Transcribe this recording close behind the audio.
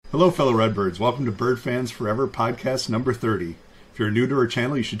Hello, fellow Redbirds. Welcome to BirdFans4Ever podcast number 30. If you're new to our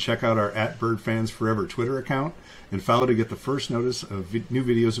channel, you should check out our @BirdFans4Ever Twitter account and follow to get the first notice of new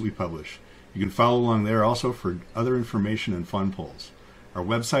videos that we publish. You can follow along there also for other information and fun polls. Our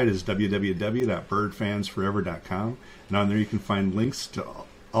website is www.birdfans4ever.com, and on there you can find links to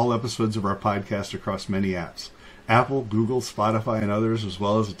all episodes of our podcast across many apps. Apple, Google, Spotify, and others, as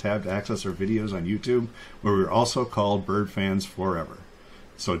well as a tab to access our videos on YouTube, where we're also called BirdFans4Ever.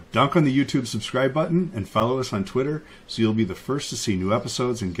 So dunk on the YouTube subscribe button and follow us on Twitter so you'll be the first to see new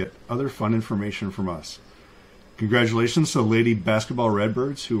episodes and get other fun information from us. Congratulations to the Lady Basketball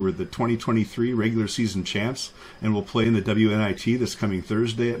Redbirds, who were the 2023 regular season champs and will play in the WNIT this coming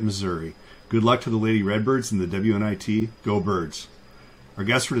Thursday at Missouri. Good luck to the Lady Redbirds in the WNIT. Go Birds! Our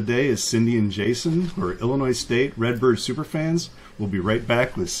guest for today is Cindy and Jason, who are Illinois State Redbird superfans. We'll be right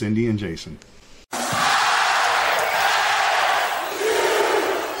back with Cindy and Jason.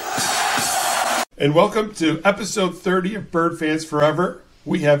 And welcome to episode 30 of BirdFans4Ever.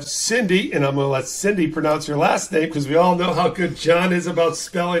 We have Cindy, and I'm going to let Cindy pronounce her last name because we all know how good John is about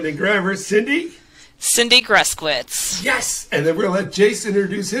spelling and grammar. Cindy? Cindy Greskowitz. Yes! And then we're going to let Jason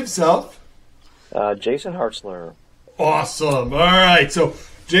introduce himself. Jason Hartzler. Awesome. All right. So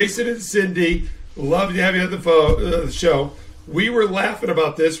Jason and Cindy, love to have you on the show. We were laughing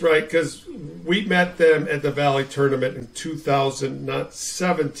about this, right? Because we met them at the Valley Tournament in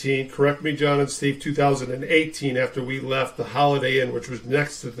 2017. Correct me, John and Steve, 2018, after we left the Holiday Inn, which was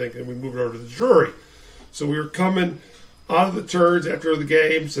next to the thing, and we moved over to the Drury. So we were coming out of the turns after the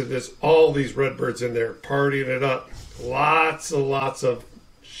games, and there's all these Redbirds in there partying it up. Lots of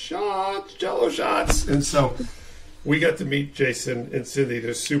shots, jello shots. And so we got to meet Jason and Cindy.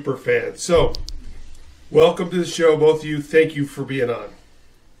 They're super fans. So welcome to the show, both of you. Thank you for being on.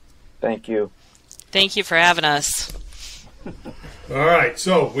 Thank you. Thank you for having us. All right,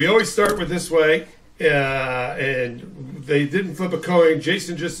 so we always start with this way, and they didn't flip a coin.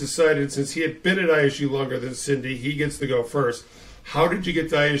 Jason just decided, since he had been at ISU longer than Cindy, he gets to go first. How did you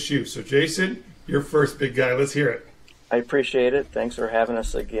get to ISU? So, Jason, you're first, big guy. Let's hear it. I appreciate it. Thanks for having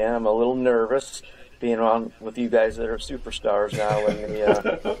us again. I'm a little nervous being on with you guys that are superstars now in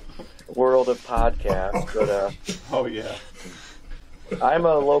the world of podcasts. But Oh, yeah. I'm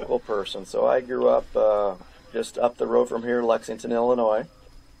a local person, so I grew up just up the road from here, Lexington, Illinois.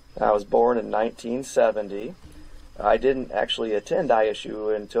 I was born in 1970. I didn't actually attend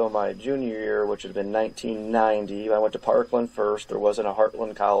ISU until my junior year, which would have been 1990. I went to Parkland first. There wasn't a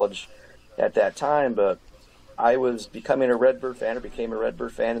Heartland College at that time, but I was becoming a Redbird fan, or became a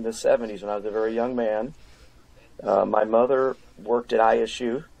Redbird fan in the 70s when I was a very young man. My mother worked at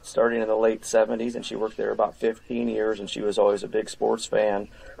ISU starting in the late 70s, and she worked there about 15 years, and she was always a big sports fan.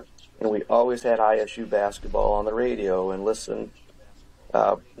 And we always had ISU basketball on the radio and listened.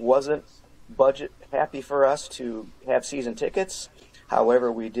 Wasn't budget happy for us to have season tickets.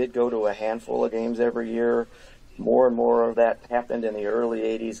 However, we did go to a handful of games every year. More and more of that happened in the early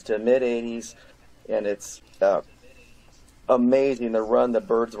 80s to mid-80s, and it's amazing the run the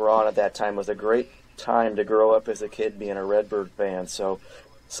Birds were on at that time. It was a great time to grow up as a kid being a Redbird fan. So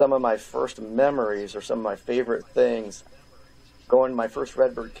some of my first memories, or some of my favorite things, going to my first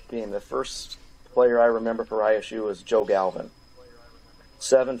Redbird game, the first player I remember for ISU was Joe Galvin.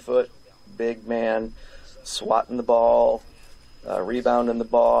 7-foot, big man, swatting the ball, rebounding the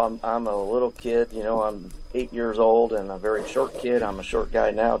ball. I'm a little kid, I'm 8 years old and a very short kid. I'm a short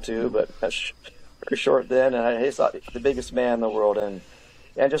guy now too, but very short then, and I just thought the biggest man in the world, and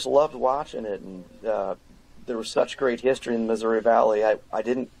I just loved watching it. And there was such great history in the Missouri Valley. I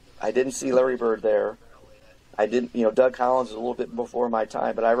didn't see Larry Bird there. I didn't, Doug Collins was a little bit before my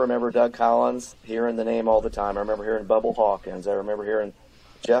time, but I remember Doug Collins, hearing the name all the time. I remember hearing Bubble Hawkins. I remember hearing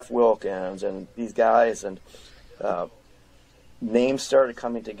Jeff Wilkins and these guys, and names started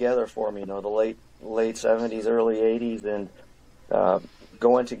coming together for me. The late 70s, early 80s, and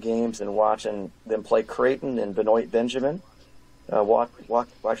going to games and watching them play Creighton and Benoit Benjamin.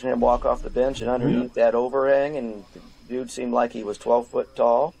 Watching him walk off the bench and underneath that overhang, and the dude seemed like he was 12 foot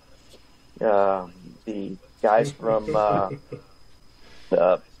tall. The guys from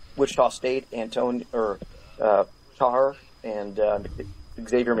Wichita State, Tar and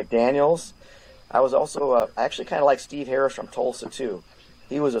Xavier McDaniels. I was also actually kind of like Steve Harris from Tulsa too.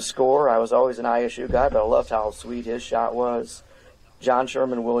 He was a scorer. I was always an ISU guy, but I loved how sweet his shot was. John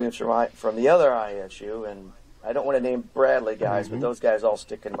Sherman Williams from the other ISU, and I don't want to name Bradley guys, but those guys all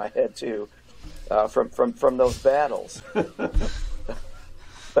stick in my head too, from those battles.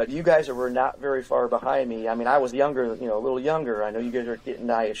 But you guys were not very far behind me. I mean, I was younger, a little younger. I know you guys are getting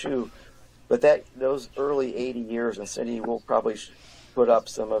ISU, but those early 80 years, and Cindy will probably put up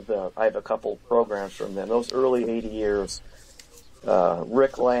I have a couple programs from them. Those early 80 years,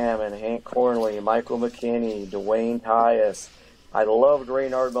 Rick Lamb and Hank Cornley, Michael McKinney, Dwayne Tyus. I loved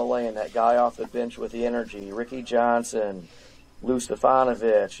Raynard Moline, that guy off the bench with the energy. Ricky Johnson, Lou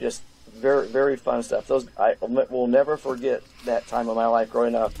Stefanovic, just very, very fun stuff. I will never forget that time of my life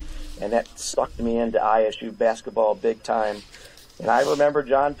growing up, and that sucked me into ISU basketball big time. And I remember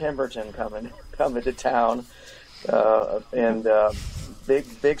John Pemberton coming to town, and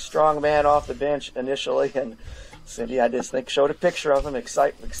big strong man off the bench initially. And Cindy, I just showed a picture of him.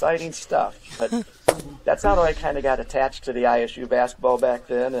 Exciting stuff. But that's how I kind of got attached to the ISU basketball back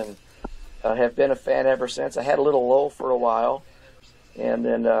then, and have been a fan ever since. I had a little lull for a while, and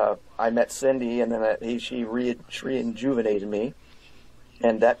then I met Cindy, and then she rejuvenated me.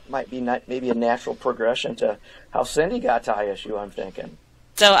 And that might be maybe a natural progression to how Cindy got to ISU, I'm thinking.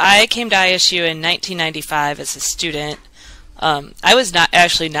 So I came to ISU in 1995 as a student. I was not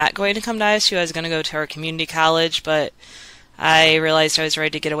going to come to ISU. I was going to go to our community college, but I realized I was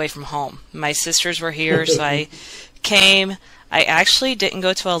ready to get away from home. My sisters were here, so I came. I actually didn't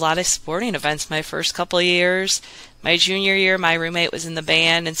go to a lot of sporting events my first couple of years. My junior year, my roommate was in the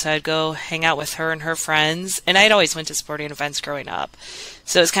band, and so I'd go hang out with her and her friends. And I'd always went to sporting events growing up.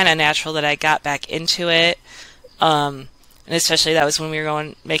 So it was kind of natural that I got back into it. And especially that was when we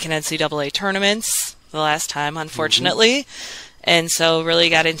were making NCAA tournaments the last time, unfortunately. Mm-hmm. And so really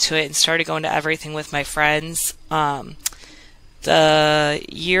got into it and started going to everything with my friends. The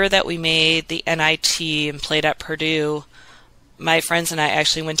year that we made the NIT and played at Purdue, my friends and I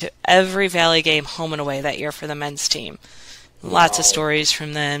actually went to every Valley game home and away that year for the men's team. Lots of stories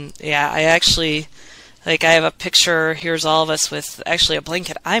from them. Yeah, I actually, I have a picture, here's all of us with actually a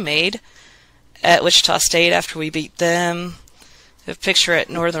blanket I made at Wichita State after we beat them. I have a picture at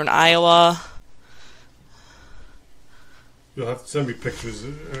Northern Iowa. You'll have to send me pictures.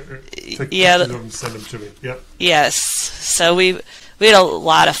 Take pictures of them and send them to me. Yep. Yes. So we had a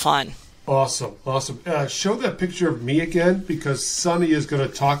lot of fun. Awesome. Show that picture of me again, because Sonny is going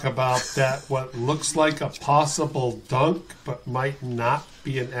to talk about that, what looks like a possible dunk, but might not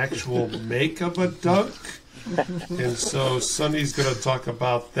be an actual make of a dunk. And so Sonny's going to talk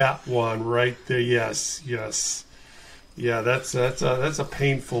about that one right there. Yes. Yeah, that's a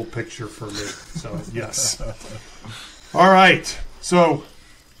painful picture for me. So, yes. All right. So,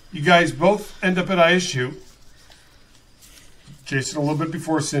 you guys both end up at ISU. Jason, a little bit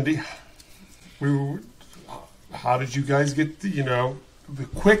before Cindy. How did you guys get the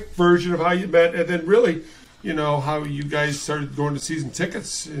quick version of how you met, and then really, how you guys started going to season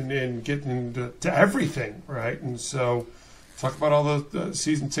tickets and getting to everything, right? And so, talk about all the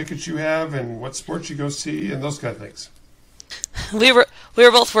season tickets you have and what sports you go see and those kind of things. We were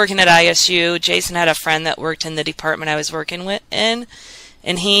both working at ISU. Jason had a friend that worked in the department I was working in,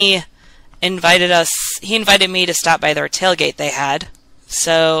 and he invited me to stop by their tailgate they had.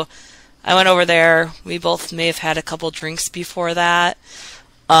 So I went over there. We both may have had a couple drinks before that.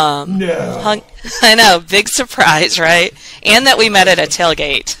 No. I know, big surprise, right? And that we met at a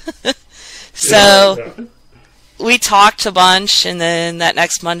tailgate. So we talked a bunch, and then that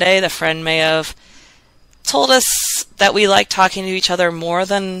next Monday, the friend may have told us that we liked talking to each other more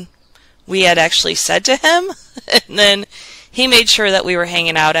than we had actually said to him. And then he made sure that we were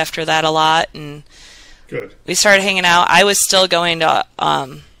hanging out after that a lot, and good. We started hanging out. I was still going to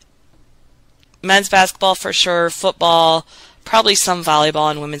men's basketball for sure, football, probably some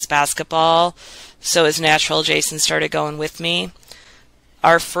volleyball and women's basketball. So it was natural Jason started going with me.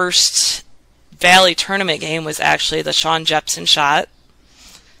 Our first Valley tournament game was actually the Sean Jepson shot.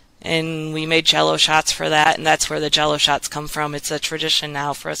 And we made jello shots for that, and that's where the jello shots come from. It's a tradition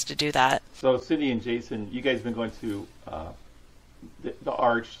now for us to do that. So Cindy and Jason, you guys have been going to the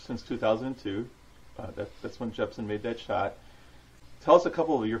Arch since 2002. That's when Jepson made that shot. Tell us a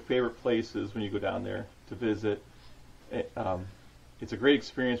couple of your favorite places when you go down there to visit. It's a great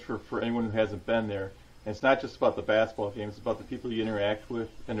experience for anyone who hasn't been there. And it's not just about the basketball games, it's about the people you interact with,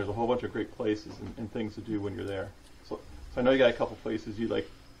 and there's a whole bunch of great places and things to do when you're there. So I know you got a couple places you like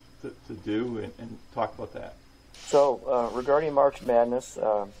to do and talk about that. So regarding March Madness,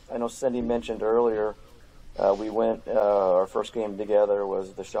 I know Cindy mentioned earlier, we went, our first game together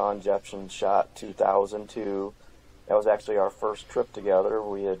was the Sean Jepson shot 2002. That was actually our first trip together.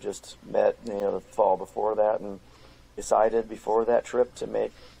 We had just met the fall before that and decided before that trip to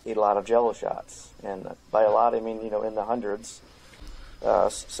make a lot of jello shots. And by a lot, I mean, in the hundreds.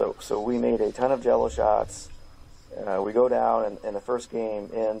 So we made a ton of jello shots. We go down, and the first game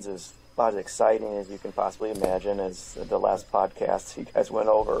ends as about as exciting as you can possibly imagine, as the last podcast you guys went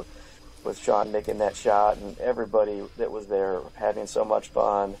over. with Sean making that shot, and everybody that was there having so much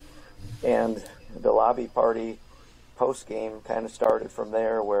fun. And the lobby party post-game kind of started from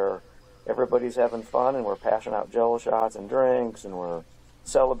there, where everybody's having fun and we're passing out jello shots and drinks and we're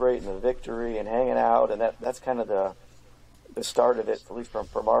celebrating the victory and hanging out, and that's kind of the start of it, at least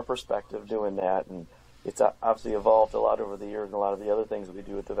from our perspective, doing that. And it's obviously evolved a lot over the years and a lot of the other things that we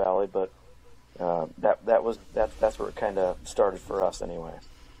do at the Valley, but that's where it kind of started for us anyway.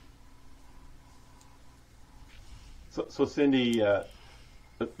 So Cindy,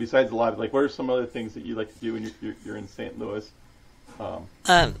 besides the lobby, like, what are some other things that you like to do when you're in St. Louis?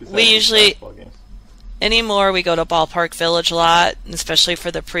 We usually, anymore, we go to Ballpark Village a lot, especially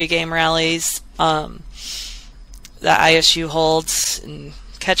for the pregame rallies that ISU holds, and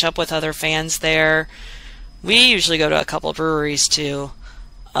catch up with other fans there. We usually go to a couple breweries too.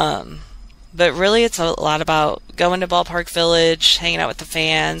 But really it's a lot about going to Ballpark Village, hanging out with the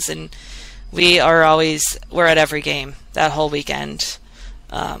fans, and we're at every game that whole weekend.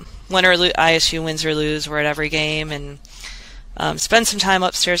 ISU wins or lose, we're at every game, and spend some time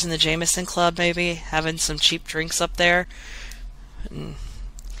upstairs in the Jameson Club, maybe having some cheap drinks up there. And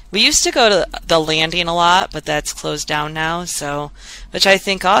we used to go to the Landing a lot, but that's closed down now. So, which I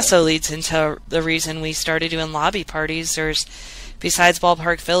think also leads into the reason we started doing lobby parties. Besides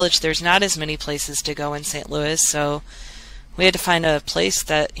Ballpark Village, there's not as many places to go in St. Louis, so we had to find a place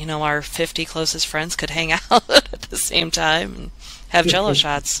that our 50 closest friends could hang out at the same time and have jello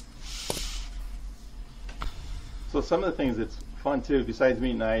shots. So some of the things that's fun too, besides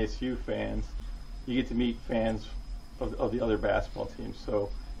meeting ISU fans, you get to meet fans of the other basketball teams.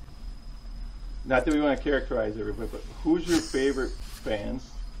 So, not that we want to characterize everybody, but who's your favorite fans,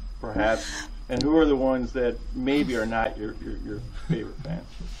 perhaps, and who are the ones that maybe are not your favorite fans?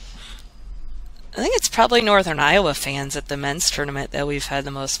 I think it's probably Northern Iowa fans at the men's tournament that we've had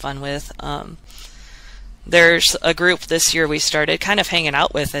the most fun with. There's a group this year we started kind of hanging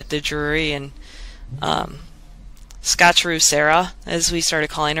out with at the Drury, and Scotcheroo Sarah, as we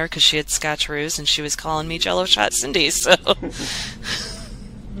started calling her, because she had Scotcheroos and she was calling me Jello Shot Cindy. So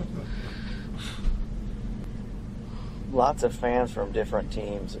lots of fans from different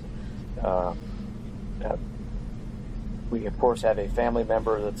teams. We of course have a family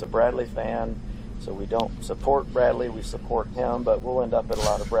member that's a Bradley fan, so we don't support Bradley, we support him, but we'll end up at a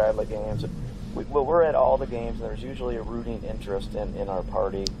lot of Bradley games. We're at all the games, and there's usually a rooting interest in our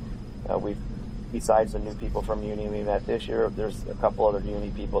party. Besides the new people from Uni we met this year, there's a couple other Uni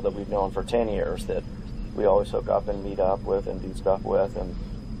people that we've known for 10 years that we always hook up and meet up with and do stuff with. And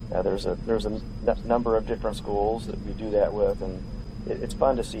there's a number of different schools that we do that with, and it's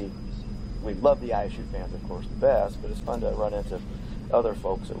fun to see. We love the ISU fans, of course, the best, but it's fun to run into other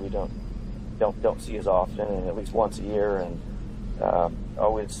folks that we don't see as often, and at least once a year, and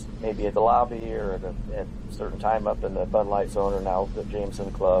always maybe at the lobby or at a certain time up in the Bud Light Zone, or now the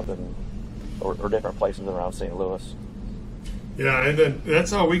Jameson Club, or different places around St. Louis. Yeah, and then that's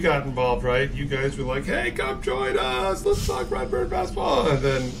how we got involved, right? You guys were like, hey, come join us, let's talk Redbird basketball. And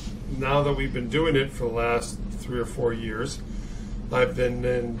then now that we've been doing it for the last 3 or 4 years, I've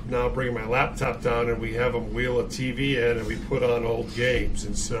been now bringing my laptop down, and we have them wheel a TV in, and we put on old games.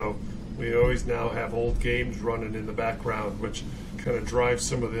 And so we always now have old games running in the background, which kind of drives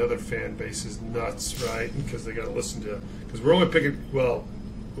some of the other fan bases nuts, right? Because they got to listen to, because we're only picking, well,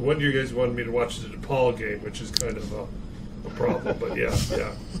 the one you guys wanted me to watch is the DePaul game, which is kind of a problem, but yeah.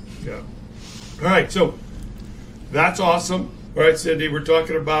 All right, so that's awesome. All right, Cindy, we're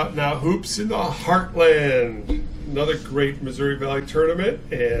talking about now Hoops in the Heartland, another great Missouri Valley tournament,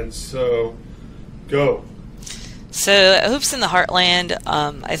 and so go. So Hoops in the Heartland,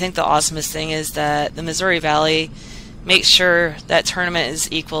 I think the awesomest thing is that the Missouri Valley makes sure that tournament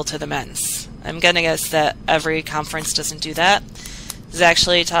is equal to the men's. I'm going to guess that every conference doesn't do that. I was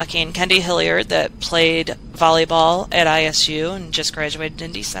actually talking Kendi Hilliard, that played volleyball at ISU and just graduated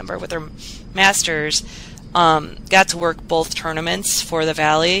in December with her master's, got to work both tournaments for the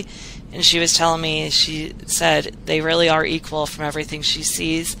Valley, and she was telling me, she said they really are equal from everything she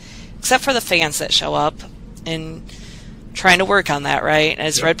sees, except for the fans that show up, and trying to work on that, right?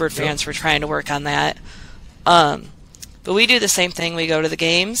 As Redbird fans, we're trying to work on that. But we do the same thing. We go to the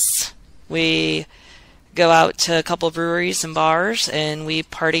games. We go out to a couple breweries and bars, and we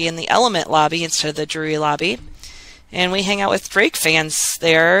party in the Element lobby instead of the Drury lobby. And we hang out with Drake fans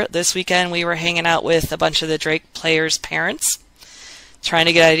there. This weekend we were hanging out with a bunch of the Drake players' parents, trying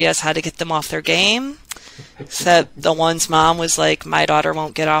to get ideas how to get them off their game. Except the one's mom was like, my daughter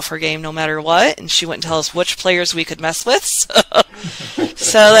won't get off her game no matter what, and she wouldn't tell us which players we could mess with.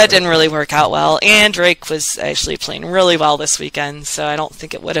 So that didn't really work out well. And Drake was actually playing really well this weekend, so I don't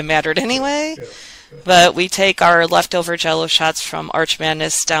think it would have mattered anyway. But we take our leftover jello shots from Arch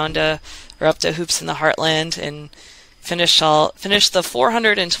Madness down to, or up to Hoops in the Heartland, and finish the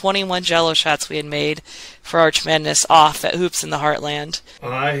 421 jello shots we had made for Arch Madness off at Hoops in the Heartland.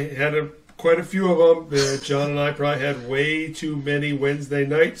 I had quite a few of them. John and I probably had way too many Wednesday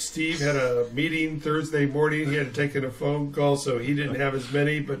nights. Steve had a meeting Thursday morning. He had to take in a phone call, so he didn't have as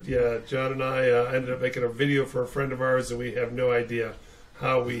many. But yeah, John and I ended up making a video for a friend of ours, and we have no idea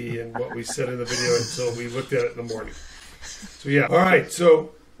how and what we said in the video until we looked at it in the morning. So yeah, all right.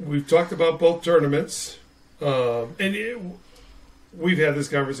 So we've talked about both tournaments, we've had this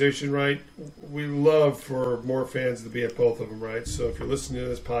conversation, right? We love for more fans to be at both of them, right? So if you're listening to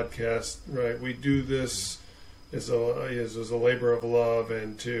this podcast, right, we do this as a labor of love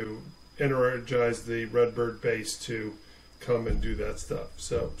and to energize the Redbird base to come and do that stuff.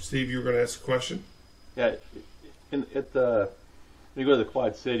 So, Steve, you were going to ask a question? Yeah, when you go to the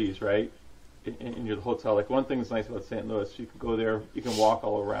Quad Cities, right, in your hotel, like one thing that's nice about St. Louis, you can go there, you can walk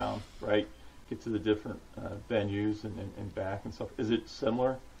all around, right? Get to the different venues and back and stuff. Is it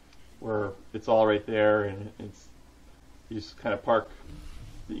similar, where it's all right there and you just kind of park,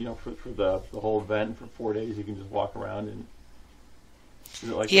 for the whole event for 4 days? You can just walk around and is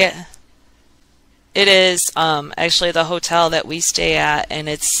it like yeah, that? It is actually the hotel that we stay at, and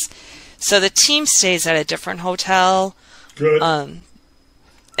so the team stays at a different hotel. Good.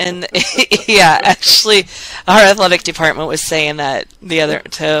 And yeah, actually, our athletic department was saying that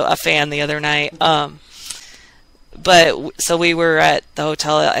to a fan the other night. But so we were at the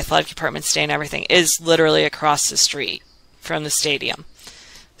hotel. Athletic department stay and everything is literally across the street from the stadium.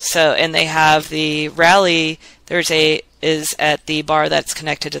 So, and they have the rally. Is at the bar that's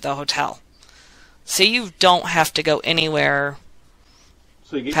connected to the hotel. So you don't have to go anywhere.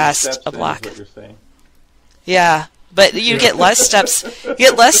 So you get past a block. Is what you're saying. Yeah. But you get less steps. You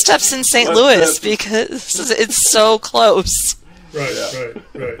get less steps in St. Louis because it's so close. Right.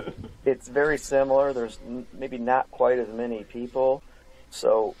 It's very similar. There's maybe not quite as many people,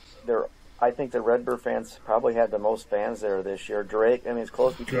 so I think the Redbird fans probably had the most fans there this year. Drake, it's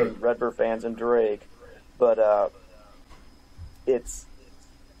close between Redbird fans and Drake, but it's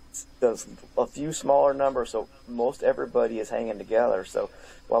a few smaller numbers, so most everybody is hanging together. So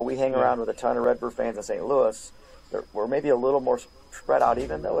while we hang around with a ton of Redbird fans in St. Louis, we're maybe a little more spread out,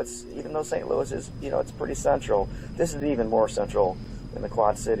 even though St. Louis is, it's pretty central. This is even more central in the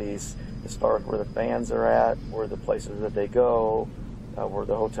Quad Cities as far as where the fans are at, where the places that they go, where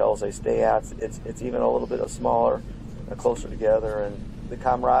the hotels they stay at. It's even a little bit smaller, closer together, and the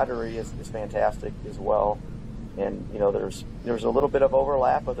camaraderie is fantastic as well. And there's a little bit of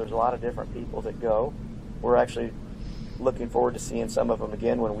overlap, but there's a lot of different people that go. We're actually looking forward to seeing some of them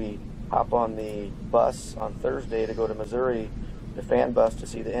again when we hop on the bus on Thursday to go to Missouri, the fan bus, to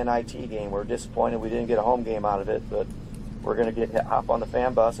see the NIT game. We're disappointed we didn't get a home game out of it, but we're going to hop on the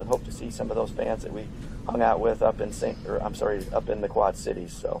fan bus and hope to see some of those fans that we hung out with up in the Quad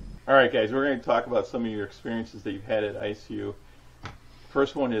Cities. So, all right, guys, we're going to talk about some of your experiences that you've had at ISU.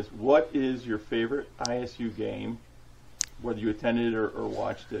 First one is, what is your favorite ISU game, whether you attended or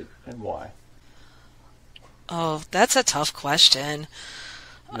watched it, and why? Oh, that's a tough question.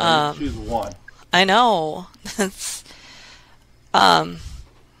 Choose one. I know. I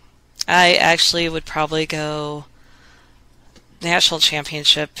actually would probably go national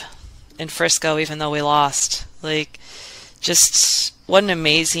championship in Frisco, even though we lost. Just what an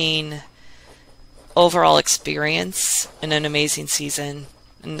amazing overall experience and an amazing season.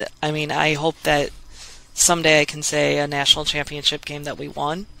 And I hope that someday I can say a national championship game that we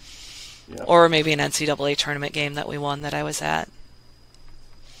won, or maybe an NCAA tournament game that we won that I was at.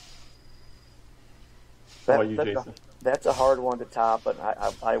 That's a hard one to top, but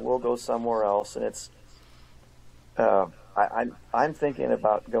I will go somewhere else, and it's I'm thinking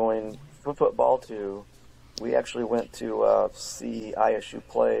about going for football too. We actually went to see ISU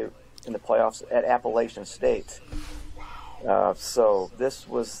play in the playoffs at Appalachian State. So this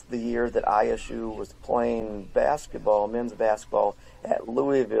was the year that ISU was playing men's basketball at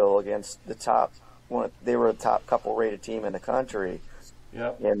Louisville against the top one. They were a top couple rated team in the country.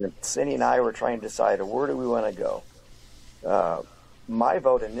 Yep. And Cindy and I were trying to decide where do we want to go. My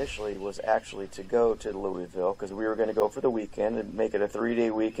vote initially was actually to go to Louisville because we were going to go for the weekend and make it a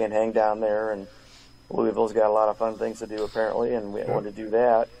 3-day weekend, hang down there, and Louisville's got a lot of fun things to do apparently, and we wanted to do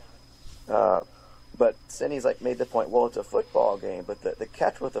that. But Cindy's like made the point, well, it's a football game. But the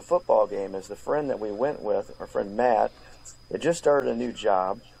catch with the football game is the friend that we went with, our friend Matt, had just started a new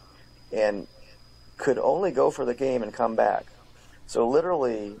job and could only go for the game and come back. So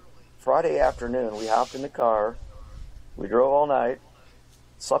literally Friday afternoon, we hopped in the car, we drove all night,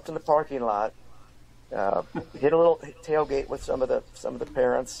 slept in the parking lot, hit a little tailgate with some of the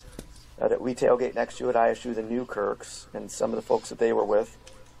parents that we tailgate next to at ISU, the Newkirks, and some of the folks that they were with.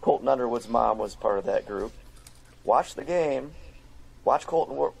 Colton Underwood's mom was part of that group. Watched the game, watched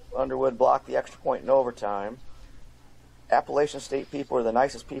Colton Underwood block the extra point in overtime. Appalachian State people are the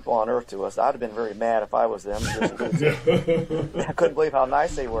nicest people on earth to us. I'd have been very mad if I was them. I couldn't believe how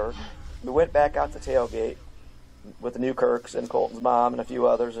nice they were. We went back out to tailgate with the Newkirks and Colton's mom and a few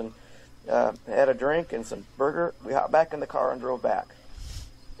others, and had a drink and some burger. We hopped back in the car and drove back.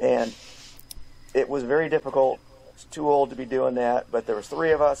 And it was very difficult. I was too old to be doing that, but there was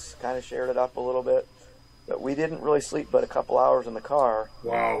three of us, kind of shared it up a little bit. But we didn't really sleep but a couple hours in the car.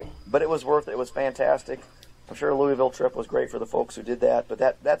 Wow. But it was worth it. It was fantastic. I'm sure the Louisville trip was great for the folks who did that, but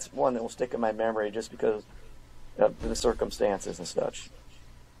that's one that will stick in my memory just because of the circumstances and such.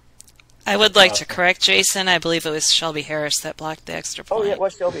 I would like to correct Jason. I believe it was Shelby Harris that blocked the extra point. Oh, yeah, it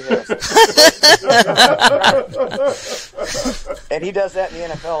was Shelby Harris. And he does that in the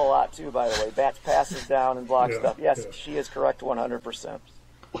NFL a lot, too, by the way. Bats passes down and blocks stuff. Yes, she is correct 100%.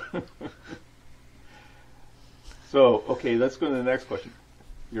 So, okay, let's go to the next question.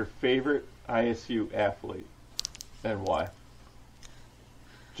 Your favorite ISU athlete and why?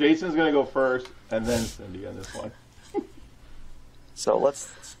 Jason's going to go first, and then Cindy on this one. So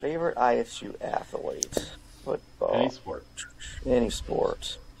favorite ISU athlete. Football. Any sport. Any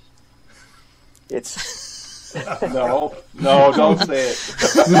sport. It's... No, don't say it.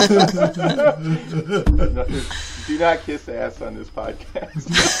 No, do not kiss ass on this podcast.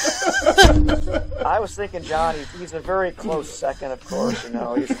 I was thinking John, he's a very close second, of course. You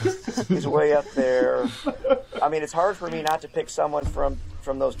know, he's way up there. I mean, it's hard for me not to pick someone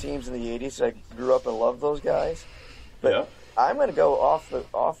from those teams in the 80s. I grew up and loved those guys. But Yeah. I'm going to go off it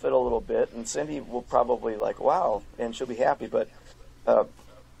a little bit, and Cindy will probably like, wow, and she'll be happy. But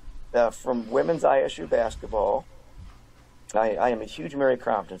from women's ISU basketball, I am a huge Mary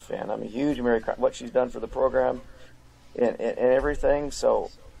Crompton fan. I'm a huge Mary Crompton, what she's done for the program and everything. So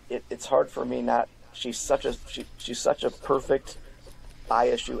it's hard for me not. She's such a perfect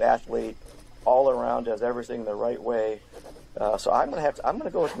ISU athlete, all around, does everything the right way. So I'm gonna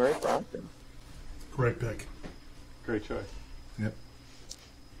go with Mary Crompton. Great pick. Great choice. Yep.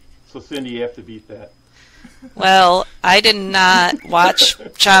 So, Cindy, you have to beat that. Well, I did not watch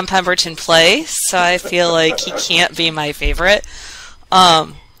John Pemberton play, so I feel like he can't be my favorite.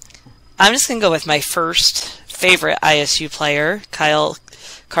 I'm just going to go with my first favorite ISU player, Kyle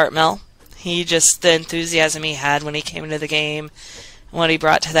Cartmell. The enthusiasm he had when he came into the game, and what he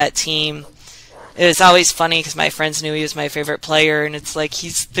brought to that team. It was always funny because my friends knew he was my favorite player, and it's like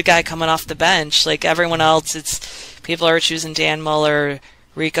he's the guy coming off the bench. Like everyone else, people are choosing Dan Muller,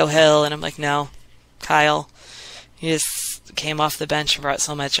 Rico Hill, and I'm like, no, Kyle. He just came off the bench and brought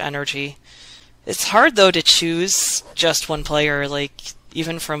so much energy. It's hard, though, to choose just one player, like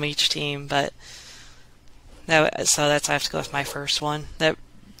even from each team, but so that's I have to go with my first one. That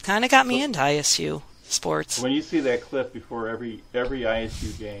kind of got me into ISU sports. When you see that clip before every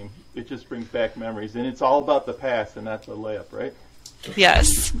ISU game, it just brings back memories, and it's all about the pass and not the layup, right?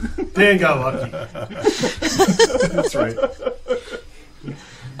 Yes. Dan got lucky. That's right.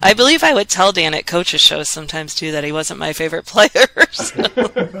 I believe I would tell Dan at coaches' shows sometimes, too, that he wasn't my favorite player. So.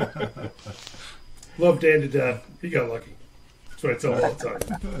 Love Dan to death. He got lucky. That's what I tell him all the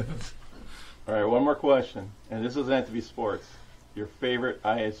time. All right, one more question, and this doesn't have to be sports. Your favorite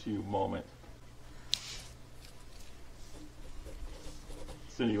ISU moment?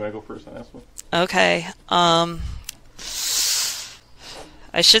 Cindy, you want to go first on this one? Okay.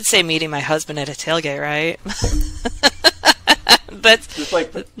 I should say meeting my husband at a tailgate, right? That's just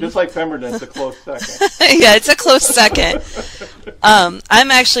like Pemberton, it's a close second. Yeah, it's a close second. I'm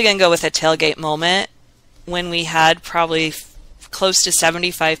actually going to go with a tailgate moment when we had probably close to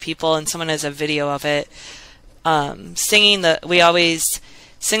 75 people, and someone has a video of it, singing we always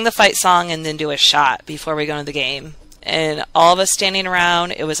sing the fight song and then do a shot before we go into the game. And all of us standing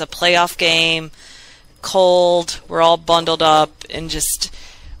around, it was a playoff game, cold, we're all bundled up, and just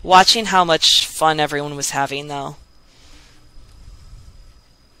watching how much fun everyone was having, though.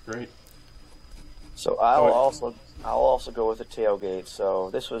 Great. So I'll also go with the tailgate.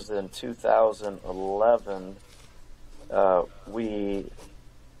 So this was in 2011. We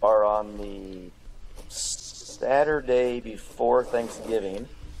are on the Saturday before Thanksgiving.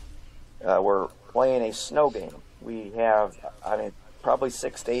 We're playing a snow game. We have, probably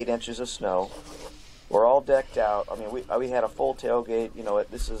 6 to 8 inches of snow. We're all decked out. I mean, we had a full tailgate.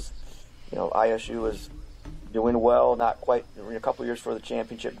 ISU is doing well. Not quite. We're a couple years for the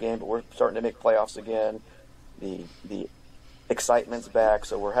championship game, but we're starting to make playoffs again. The excitement's back,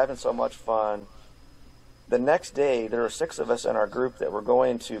 so we're having so much fun. The next day, there are 6 of us in our group that were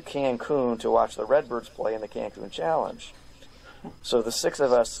going to Cancun to watch the Redbirds play in the Cancun Challenge. So the 6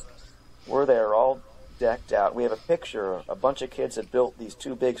 of us were there, all decked out. We have a picture. A bunch of kids had built these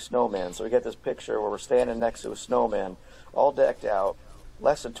 2 big snowmen. So we get this picture where we're standing next to a snowman, all decked out.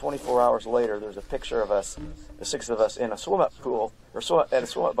 Less than 24 hours later, there's a picture of us, the 6 of us, in a swim-up pool, at a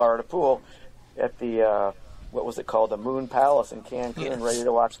swim-up bar at a pool at the, what was it called, the Moon Palace in Cancun, ready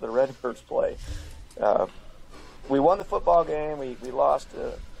to watch the Redbirds play. We won the football game. We lost.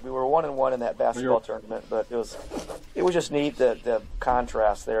 We were 1-1 in that basketball tournament, but it was just neat, the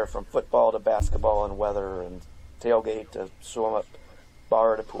contrast there from football to basketball and weather and tailgate to swim up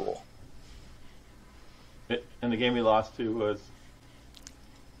bar to pool. And the game we lost to was?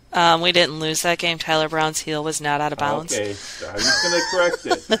 We didn't lose that game. Tyler Brown's heel was not out of bounds. Okay, so I was going to correct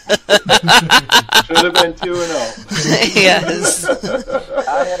it. Should have been 2-0. Yes.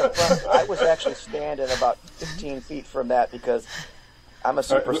 I was actually standing about 15 feet from that because I'm a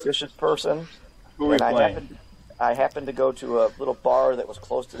superstitious person. Who were you playing? I happened to go to a little bar that was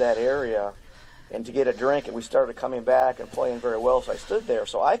close to that area and to get a drink, and we started coming back and playing very well, so I stood there.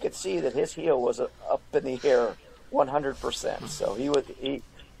 So I could see that his heel was up in the air 100%. So he was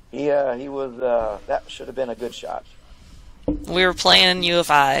that should have been a good shot. We were playing U of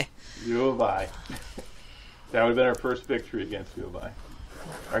I. U of I. That would have been our first victory against U of I.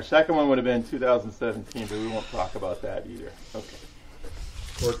 Our second one would have been 2017, but we won't talk about that either. Okay.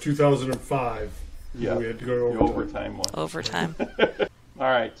 Or 2005. Yeah, we had to go to overtime one. Overtime. All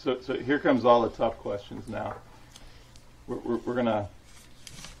right, so here comes all the tough questions now. We're gonna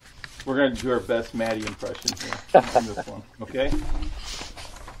do our best Maddie impression here in this one. Okay.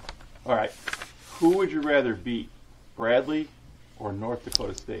 All right. Who would you rather beat, Bradley or North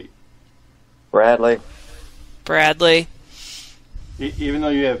Dakota State? Bradley. Even though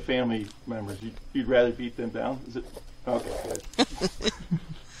you have family members, you'd rather beat them down? Is it? Okay, good.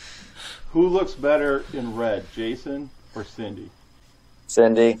 Who looks better in red, Jason or Cindy?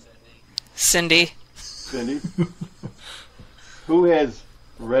 Cindy. Cindy. Who has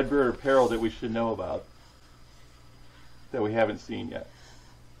Redbird apparel that we should know about that we haven't seen yet?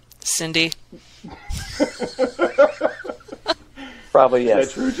 Cindy. Probably yes.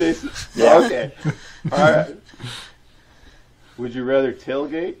 Is that true, Jason? Yeah. Okay. All right. Would you rather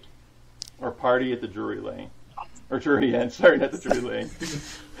tailgate or party at the Drury Lane? Or Drury End, sorry, not the Drury Lane.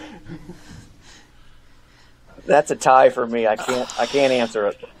 That's a tie for me. I can't answer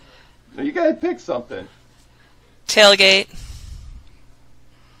it. You gotta pick something. Tailgate.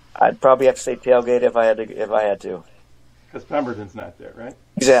 I'd probably have to say tailgate if I had to. Because Pemberton's not there, right?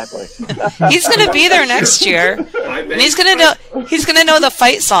 Exactly. He's going to be there next year, and he's going to know the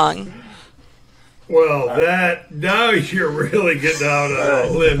fight song. Well, now you're really getting out on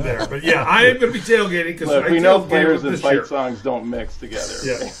a limb there. But yeah, I am going to be tailgating because we know players and fight songs don't mix together.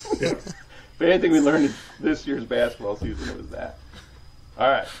 Yeah. If anything we learned in this year's basketball season, it was that. All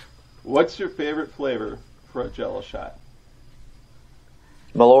right. What's your favorite flavor for a jello shot?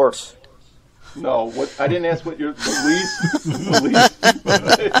 Malort's. No, I didn't ask what your the least.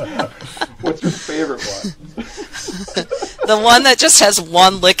 What's your favorite one? The one that just has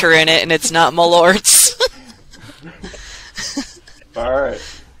one liquor in it, and it's not Malort's. All right.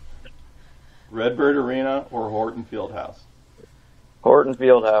 Redbird Arena or Horton Fieldhouse? Horton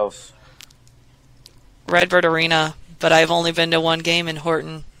Fieldhouse. Redbird Arena, but I've only been to one game in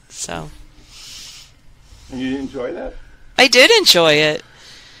Horton, so. And you didn't enjoy that? I did enjoy it.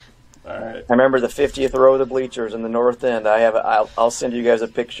 All right. I remember the 50th row of the bleachers in the north end. I'll send you guys a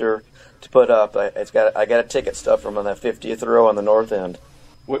picture to put up. I got a ticket stuff from on that 50th row on the north end.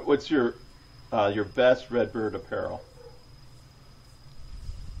 What's your best Redbird apparel?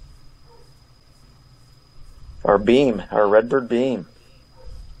 Our beam, our Redbird beam,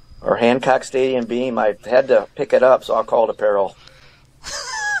 our Hancock Stadium beam. I had to pick it up, so I'll call it apparel.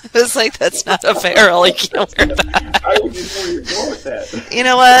 It was like, that's not apparel. You can't wear that. I would just know where you're going with that. You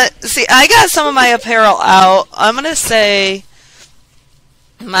know what? See, I got some of my apparel out. I'm going to say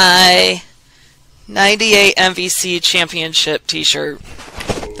my 98 MVC championship t-shirt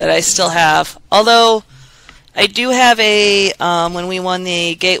that I still have. Although, I do have a, when we won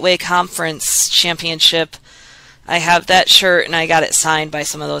the Gateway Conference championship, I have that shirt, and I got it signed by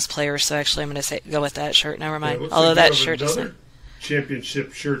some of those players, so actually I'm going to go with that shirt. Never mind. Yeah, Although like that shirt is...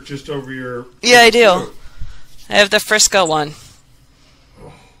 championship shirt just over your... Yeah, I do. I have the Frisco one.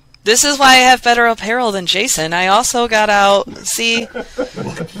 This is why I have better apparel than Jason. I also got out... See?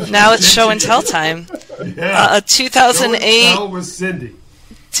 Now it's show and tell time. Yeah. 2008... Show and tell with Cindy.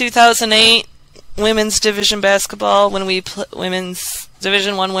 2008 women's division basketball, when we women's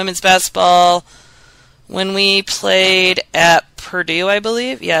Division 1 women's basketball, when we played at Purdue, I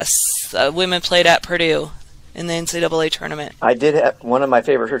believe. Yes, women played at Purdue in the NCAA tournament. I did have one of my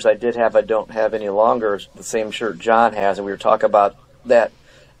favorite shirts. I don't have any longer. Is the same shirt John has, and we were talking about that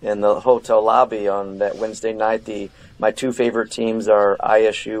in the hotel lobby on that Wednesday night. My two favorite teams are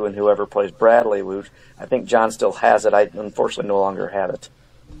ISU and whoever plays Bradley. I think John still has it. I unfortunately no longer have it.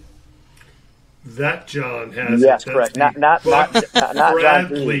 That John has yes, it. correct. Not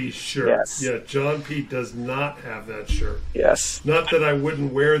Bradley's shirt. Yes. Yeah, John Pete does not have that shirt. Yes. Not that I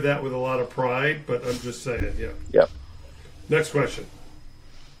wouldn't wear that with a lot of pride, but I'm just saying, yeah. Yep. Next question.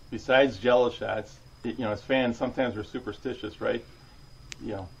 Besides jello shots, as fans, sometimes we're superstitious, right?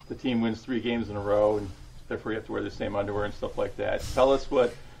 The team wins 3 games in a row, and therefore you have to wear the same underwear and stuff like that. Tell us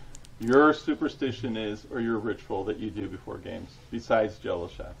what your superstition is or your ritual that you do before games, besides jello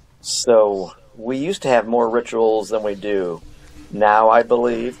shots. So we used to have more rituals than we do now. I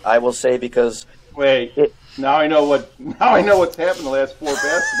believe I will say because now I know what's happened the last 4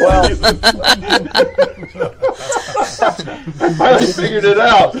 basketball seasons. I finally figured it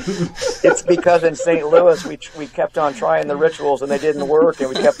out. It's because in St. Louis we kept on trying the rituals and they didn't work, and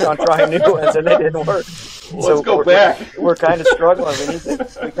we kept on trying new ones and they didn't work. Let's go back. We're kind of struggling.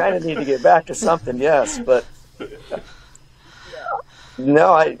 We kind of need to get back to something, yes, but.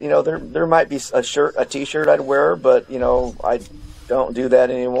 No, there might be a T-shirt I'd wear, but I don't do that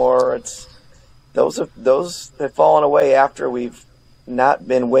anymore. Those have fallen away after we've not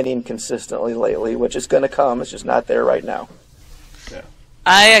been winning consistently lately, which is going to come. It's just not there right now. Yeah.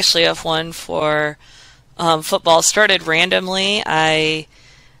 I actually have one for football. Started randomly. I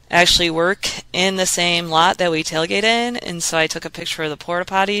actually work in the same lot that we tailgate in, and so I took a picture of the porta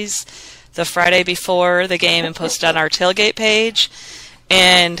potties the Friday before the game and posted on our tailgate page.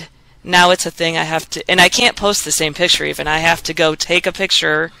 And now it's a thing I have to, and I can't post the same picture even. I have to go take a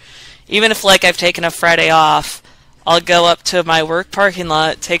picture, even if I've taken a Friday off. I'll go up to my work parking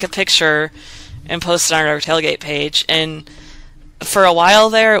lot, take a picture, and post it on our tailgate page. And for a while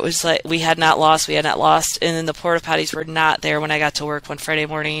there, it was like we had not lost, and then the porta potties were not there when I got to work one Friday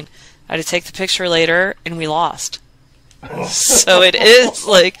morning. I had to take the picture later, and we lost. So it is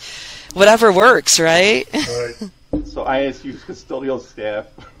whatever works, right? Right. So ISU custodial staff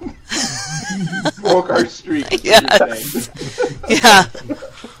broke our streak. Yes. Yeah.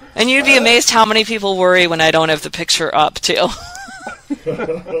 And you'd be amazed how many people worry when I don't have the picture up, too. All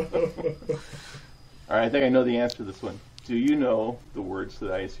right, I think I know the answer to this one. Do you know the words to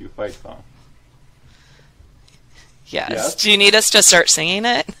the ISU fight song? Yes. Do you need us to start singing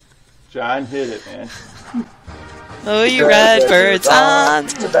it? John, hit it, man. Oh, you Redbirds on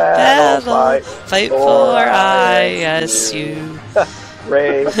the battle, fight for ISU.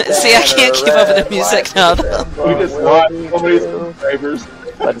 See, I can't keep up with the music now. We just lost so many subscribers.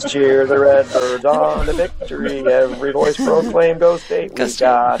 Let's cheer the Redbirds on to victory. Every voice proclaim, go state.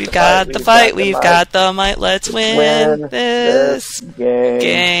 We've got the fight. We've got the might. Let's win this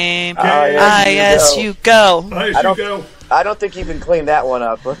game. ISU go. ISU go. I don't think you can clean that one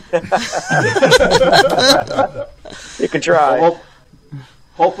up. You can try. Well,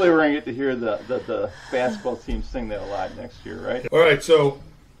 hopefully we're going to get to hear the basketball team sing that a lot next year, right? All right, so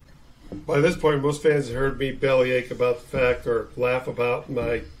by this point, most fans have heard me bellyache about the fact or laugh about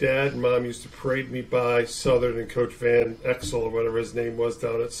my dad and mom used to parade me by Southern and Coach Van Exel or whatever his name was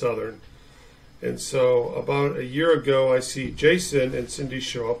down at Southern. And so about a year ago, I see Jason and Cindy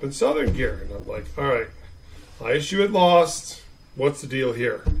show up in Southern gear. And I'm like, all right, ISU had lost. What's the deal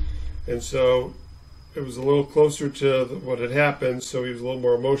here? And so it was a little closer to what had happened, so he was a little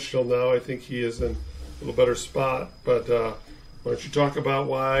more emotional now. I think he is in a little better spot. But why don't you talk about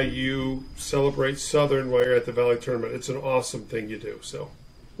why you celebrate Southern while you're at the Valley Tournament? It's an awesome thing you do. So,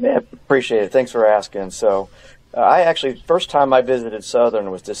 yeah, appreciate it. Thanks for asking. So, first time I visited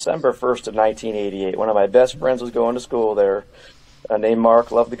Southern was December 1st of 1988. One of my best friends was going to school there, named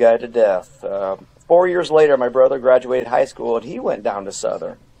Mark. Loved the guy to death. 4 years later, my brother graduated high school, and he went down to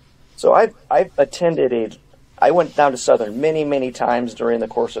Southern. So I went down to Southern many, many times during the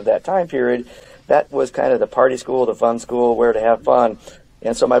course of that time period. That was kind of the party school, the fun school, where to have fun.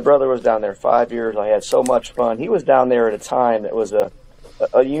 And so my brother was down there 5 years. I had so much fun. He was down there at a time that was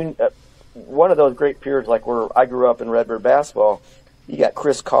one of those great periods, like where I grew up in Redbird basketball. You got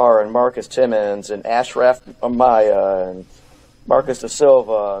Chris Carr and Marcus Timmons and Ashraf Amaya and Marcus da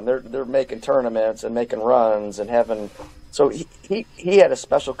Silva, and they're making tournaments and making runs and having. So he had a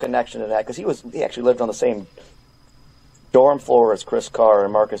special connection to that because he actually lived on the same dorm floor as Chris Carr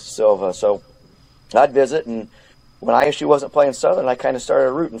and Marcus da Silva. So I'd visit, and when ISU wasn't playing Southern, I kind of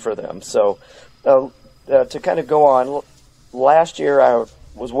started rooting for them. So to kind of go on, last year I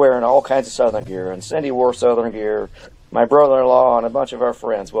was wearing all kinds of Southern gear, and Cindy wore Southern gear, my brother-in-law and a bunch of our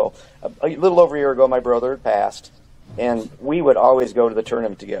friends. Well, a little over a year ago, my brother had passed, and we would always go to the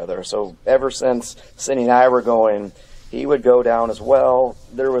tournament together. So ever since Cindy and I were going, he would go down as well.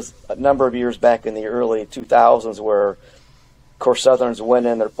 There was a number of years back in the early 2000s where, of course, Southern's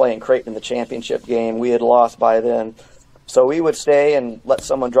winning. They're playing Creighton in the championship game. We had lost by then. So we would stay and let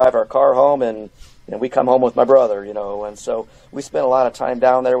someone drive our car home, and we come home with my brother, you know. And so we spent a lot of time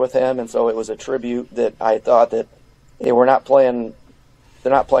down there with him, and so it was a tribute that I thought that, hey, they're not playing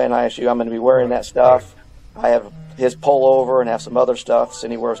ISU. I'm going to be wearing that stuff. I have his pullover and have some other stuff.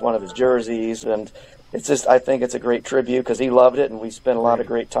 Cindy wears one of his jerseys, and it's just, I think it's a great tribute because he loved it, and we spent a lot of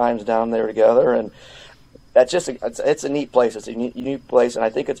great times down there together. And that's just it's a neat place. It's a unique place, and I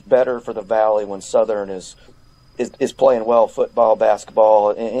think it's better for the Valley when Southern is playing well, football,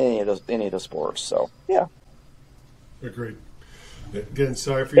 basketball, any of the sports. So yeah, agreed. Again,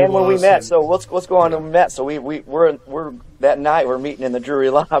 sorry for your and when loss. we met, so let's go on to when we met. So we're that night we're meeting in the jury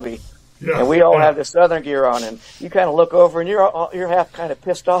lobby. Yeah, and we all have the Southern gear on, and you kind of look over, and you're half kind of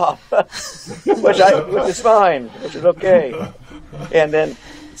pissed off, which is fine, which is okay. And then,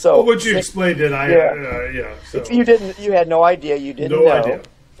 so well, what you explained it, So. You had no idea, you didn't no know. Idea.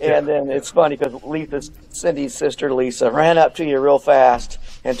 And then it's funny because Cindy's sister Lisa ran up to you real fast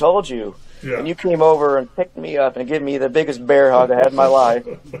and told you. Yeah. And you came over and picked me up and gave me the biggest bear hug I had in my life.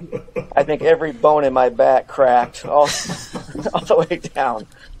 I think every bone in my back cracked all the way down.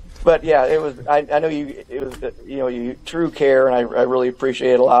 But yeah, it was. I know you. It was you true care, and I really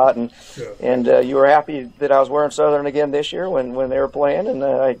appreciate it a lot. And you were happy that I was wearing Southern again this year when they were playing. And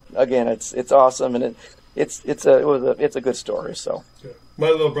again, it's awesome, and it's a good story. So yeah. My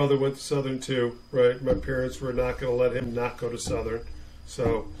little brother went to Southern too, right? My parents were not going to let him not go to Southern,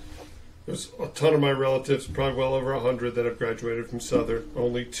 so there's a ton of my relatives, probably well over 100, that have graduated from Southern.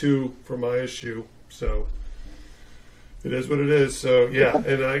 Only 2 from ISU, so. It is what it is. So, yeah,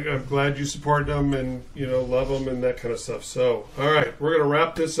 and I'm glad you support them and, love them and that kind of stuff. So, all right, we're going to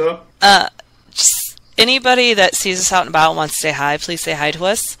wrap this up. Just anybody that sees us out and about and wants to say hi, please say hi to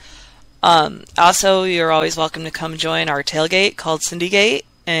us. Also, you're always welcome to come join our tailgate called Cindygate,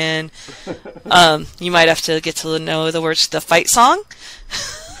 and you might have to get to know the words to the fight song.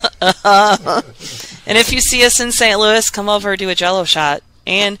 And if you see us in St. Louis, come over, do a jello shot,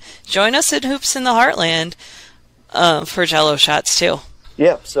 and join us in Hoops in the Heartland. For jello shots too.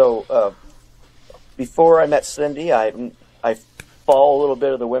 Yeah. So before I met Cindy, I follow a little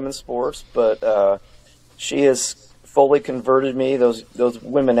bit of the women's sports, but she has fully converted me. Those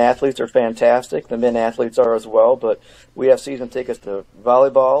women athletes are fantastic. The men athletes are as well. But we have season tickets to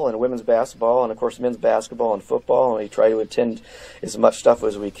volleyball and women's basketball, and of course men's basketball and football. And we try to attend as much stuff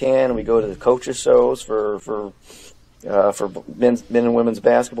as we can. We go to the coaches shows for men and women's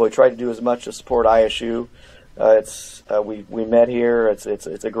basketball. We try to do as much to support ISU. We met here. It's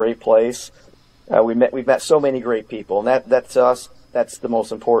a great place. We've met so many great people, and that's us. That's the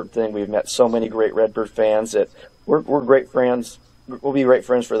most important thing. We've met so many great Redbird fans that we're great friends. We'll be great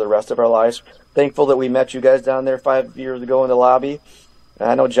friends for the rest of our lives. Thankful that we met you guys down there 5 years ago in the lobby.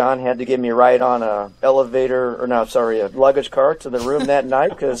 I know John had to give me a ride on a luggage cart to the room that night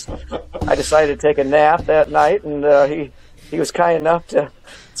because I decided to take a nap that night, and he was kind enough to.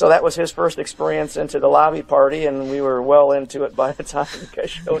 So that was his first experience into the lobby party, and we were well into it by the time you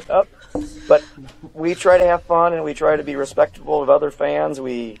guys showed up. But we try to have fun, and we try to be respectful of other fans. And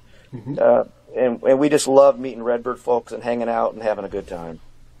we just love meeting Redbird folks and hanging out and having a good time.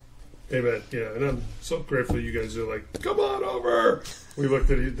 Amen. Yeah, and I'm so grateful you guys are like, come on over. We looked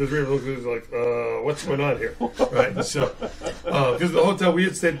at it. The three of us looked at it like, what's going on here, right? And so, because the hotel we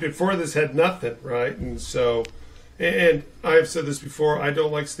had stayed before this had nothing, right? And so. And I've said this before, I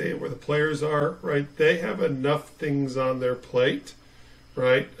don't like staying where the players are, right? They have enough things on their plate,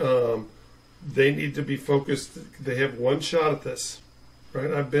 right? They need to be focused. They have one shot at this,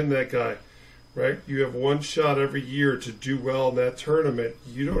 right? I've been that guy, right? You have one shot every year to do well in that tournament.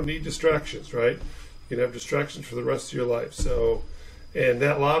 You don't need distractions, right? You can have distractions for the rest of your life. So, and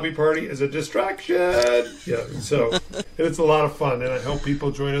that lobby party is a distraction. Yeah, so and it's a lot of fun, and I hope people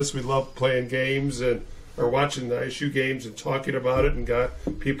join us. We love playing games or watching the ISU games and talking about it,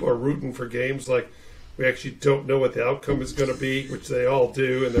 and people are rooting for games. Like We actually don't know what the outcome is going to be, which they all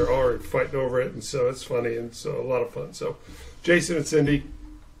do, and they're already fighting over it, and so it's funny, and so a lot of fun. So, Jason and Cindy,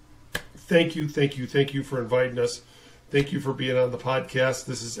 thank you for inviting us. Thank you for being on the podcast.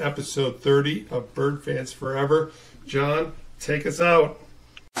 This is episode 30 of Bird Fans Forever. John, take us out.